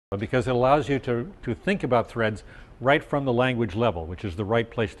because it allows you to think about threads right from the language level, which is the right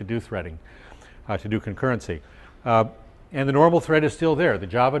place to do threading, to do concurrency. And the normal thread is still there, the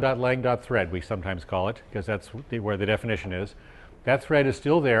java.lang.thread we sometimes call it, because that's where the definition is. That thread is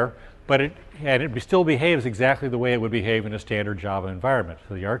still there, but it still behaves exactly the way it would behave in a standard Java environment.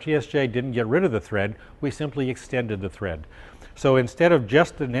 So the RTSJ didn't get rid of the thread, we simply extended the thread. So instead of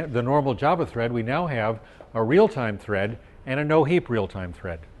just the normal Java thread, we now have a real-time thread and a no-heap real-time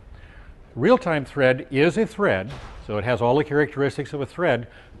thread. Real-time thread is a thread, so it has all the characteristics of a thread,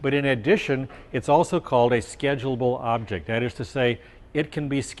 but in addition, it's also called a schedulable object. That is to say, it can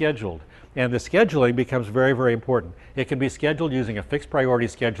be scheduled. And the scheduling becomes very, very important. It can be scheduled using a fixed priority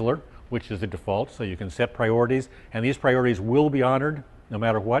scheduler, which is the default, so you can set priorities, and these priorities will be honored no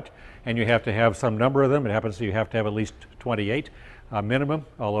matter what, and you have to have some number of them. It happens that you have to have at least 28 minimum,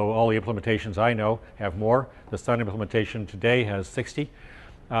 although all the implementations I know have more. The Sun implementation today has 60.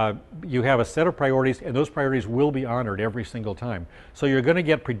 You have a set of priorities, and those priorities will be honored every single time. So you're going to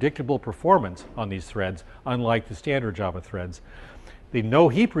get predictable performance on these threads, unlike the standard Java threads. The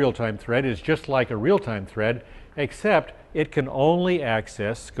no-heap real-time thread is just like a real-time thread, except it can only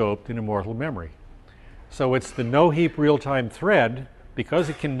access scoped and immortal memory. So it's the no-heap real-time thread, because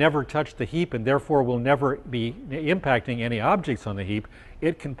it can never touch the heap and therefore will never be impacting any objects on the heap,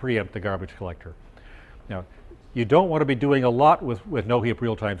 it can preempt the garbage collector. Now, you don't want to be doing a lot with no-heap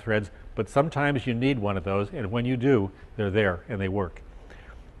real-time threads, but sometimes you need one of those, and when you do, they're there and they work.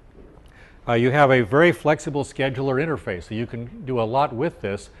 You have a very flexible scheduler interface, so you can do a lot with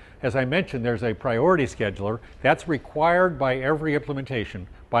this. As I mentioned, there's a priority scheduler that's required by every implementation,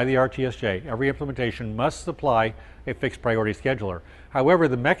 by the RTSJ. Every implementation must supply a fixed priority scheduler. However,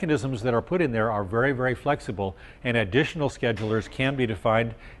 the mechanisms that are put in there are very, very flexible, and additional schedulers can be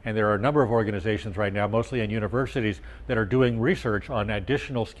defined, and there are a number of organizations right now, mostly in universities, that are doing research on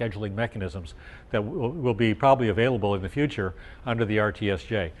additional scheduling mechanisms that will be probably available in the future under the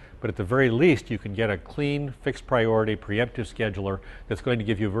RTSJ. But at the very least, you can get a clean, fixed priority, preemptive scheduler that's going to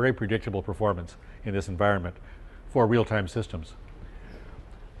give you very predictable performance in this environment for real-time systems.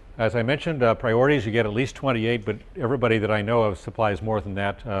 As I mentioned, priorities, you get at least 28, but everybody that I know of supplies more than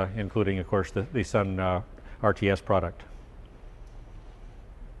that, including, of course, the Sun RTS product.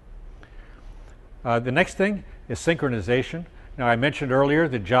 The next thing is synchronization. Now, I mentioned earlier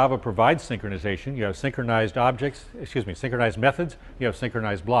that Java provides synchronization. You have synchronized synchronized methods, you have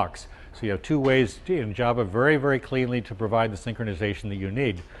synchronized blocks. So you have two ways in Java very, very cleanly to provide the synchronization that you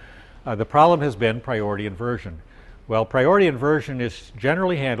need. The problem has been priority inversion. Well, priority inversion is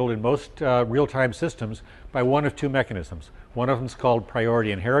generally handled in most real-time systems by one of two mechanisms. One of them is called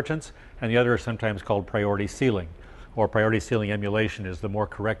priority inheritance, and the other is sometimes called priority ceiling, or priority ceiling emulation is the more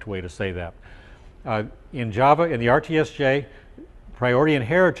correct way to say that. In Java, in the RTSJ, priority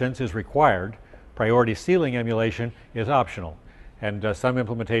inheritance is required. Priority ceiling emulation is optional. And some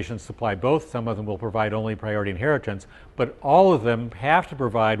implementations supply both. Some of them will provide only priority inheritance, but all of them have to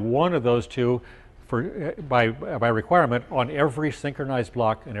provide one of those two by requirement on every synchronized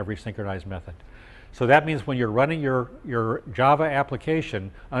block and every synchronized method. So that means when you're running your Java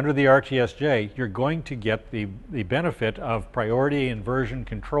application under the RTSJ, you're going to get the benefit of priority inversion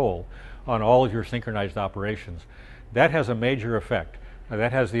control on all of your synchronized operations. That has a major effect. Now,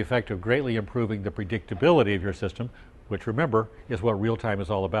 that has the effect of greatly improving the predictability of your system, which, remember, is what real-time is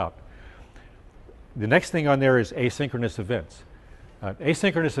all about. The next thing on there is asynchronous events.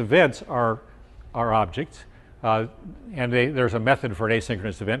 Asynchronous events are objects, and there's a method for an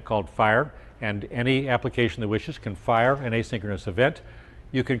asynchronous event called fire, and any application that wishes can fire an asynchronous event.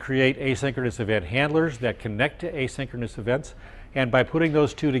 You can create asynchronous event handlers that connect to asynchronous events, and by putting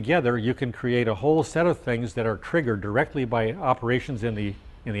those two together, you can create a whole set of things that are triggered directly by operations in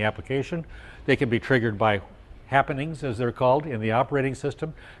the application. They can be triggered by happenings, as they're called, in the operating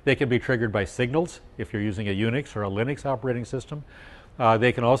system. They can be triggered by signals, if you're using a Unix or a Linux operating system.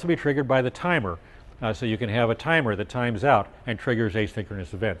 They can also be triggered by the timer. So you can have a timer that times out and triggers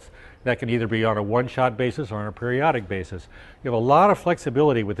asynchronous events. That can either be on a one-shot basis or on a periodic basis. You have a lot of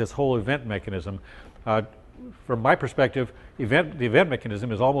flexibility with this whole event mechanism. From my perspective, the event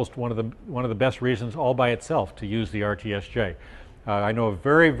mechanism is almost one of the best reasons all by itself to use the RTSJ. I know of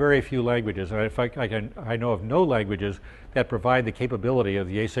very, very few languages, and in fact, I know of no languages that provide the capability of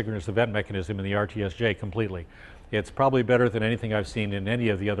the asynchronous event mechanism in the RTSJ completely. It's probably better than anything I've seen in any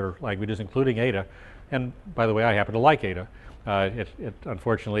of the other languages, including Ada. And by the way, I happen to like Ada. It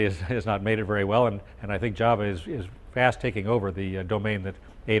unfortunately has not made it very well, and I think Java is fast taking over the domain that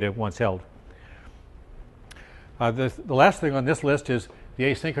Ada once held. The last thing on this list is the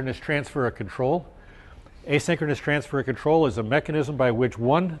asynchronous transfer of control. Asynchronous transfer of control is a mechanism by which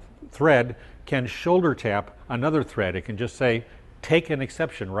one thread can shoulder tap another thread. It can just say, take an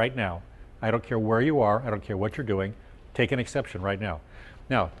exception right now. I don't care where you are, I don't care what you're doing, take an exception right now.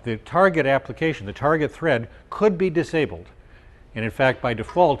 Now, the target application, the target thread, could be disabled. And in fact, by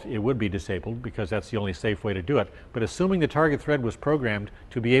default, it would be disabled because that's the only safe way to do it. But assuming the target thread was programmed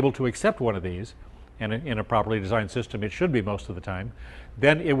to be able to accept one of these, and in a properly designed system it should be most of the time,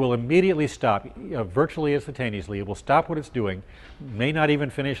 then it will immediately stop, virtually instantaneously. It will stop what it's doing, may not even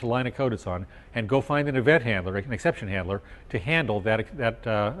finish the line of code it's on, and go find an event handler, an exception handler, to handle that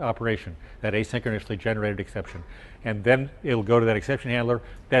operation, that asynchronously generated exception. And then it'll go to that exception handler,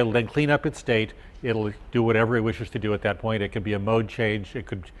 that'll then clean up its state, it'll do whatever it wishes to do at that point. It could be a mode change, it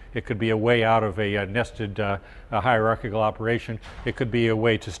could be a way out of a nested hierarchical operation, it could be a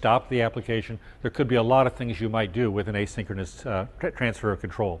way to stop the application. There could be a lot of things you might do with an asynchronous transfer of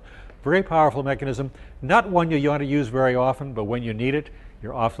control. Very powerful mechanism, not one you want to use very often, but when you need it,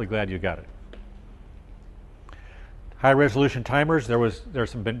 you're awfully glad you got it. High resolution timers, there's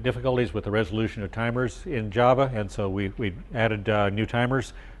some difficulties with the resolution of timers in Java, and so we added new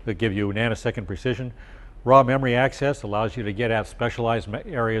timers that give you nanosecond precision. Raw memory access allows you to get at specialized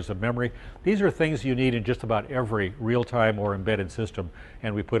areas of memory. These are things you need in just about every real-time or embedded system,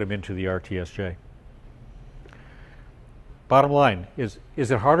 and we put them into the RTSJ. Bottom line, is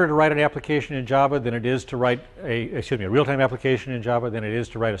it harder to write an application in Java than it is to write a real-time application in Java than it is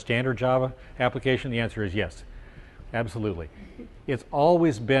to write a standard Java application? The answer is yes. Absolutely. It's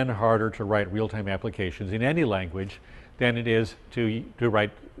always been harder to write real-time applications in any language than it is to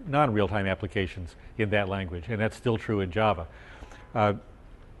write non-real-time applications in that language, and that's still true in Java.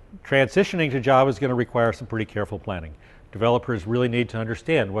 Transitioning to Java is going to require some pretty careful planning. Developers really need to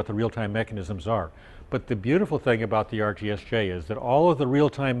understand what the real-time mechanisms are. But the beautiful thing about the RTSJ is that all of the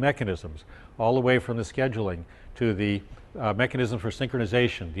real-time mechanisms, all the way from the scheduling to the mechanism for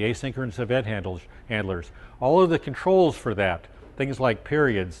synchronization, the asynchronous event handlers, all of the controls for that, things like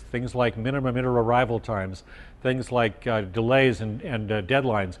periods, things like minimum inter-arrival times, things like delays and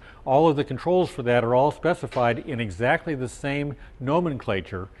deadlines, all of the controls for that are all specified in exactly the same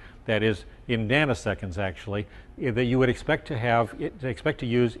nomenclature, that is in nanoseconds actually, that you would expect to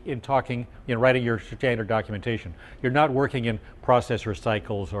use in writing your standard documentation. You're not working in processor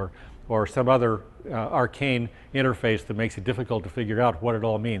cycles or some other arcane interface that makes it difficult to figure out what it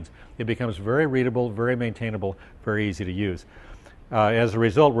all means. It becomes very readable, very maintainable, very easy to use. As a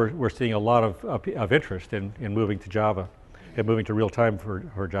result, we're seeing a lot of interest in moving to Java, and moving to real time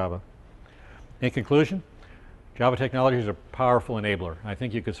for Java. In conclusion, Java technology is a powerful enabler. I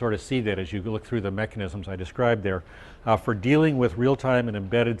think you could sort of see that as you look through the mechanisms I described there for dealing with real-time and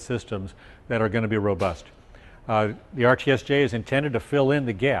embedded systems that are going to be robust. The RTSJ is intended to fill in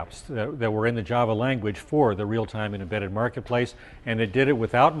the gaps that were in the Java language for the real-time and embedded marketplace, and it did it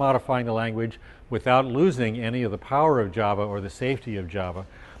without modifying the language, without losing any of the power of Java or the safety of Java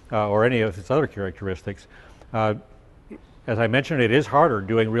or any of its other characteristics. As I mentioned, it is harder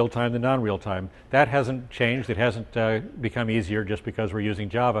doing real-time than non-real-time. That hasn't changed. It hasn't become easier just because we're using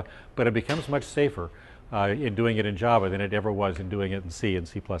Java, but it becomes much safer in doing it in Java than it ever was in doing it in C and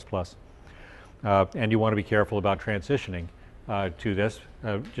C++. And you want to be careful about transitioning to this,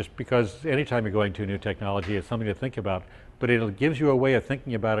 just because anytime you're going to a new technology, it's something to think about, but it gives you a way of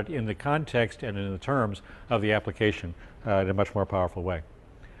thinking about it in the context and in the terms of the application in a much more powerful way.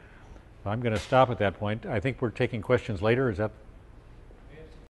 I'm going to stop at that point. I think we're taking questions later. Is that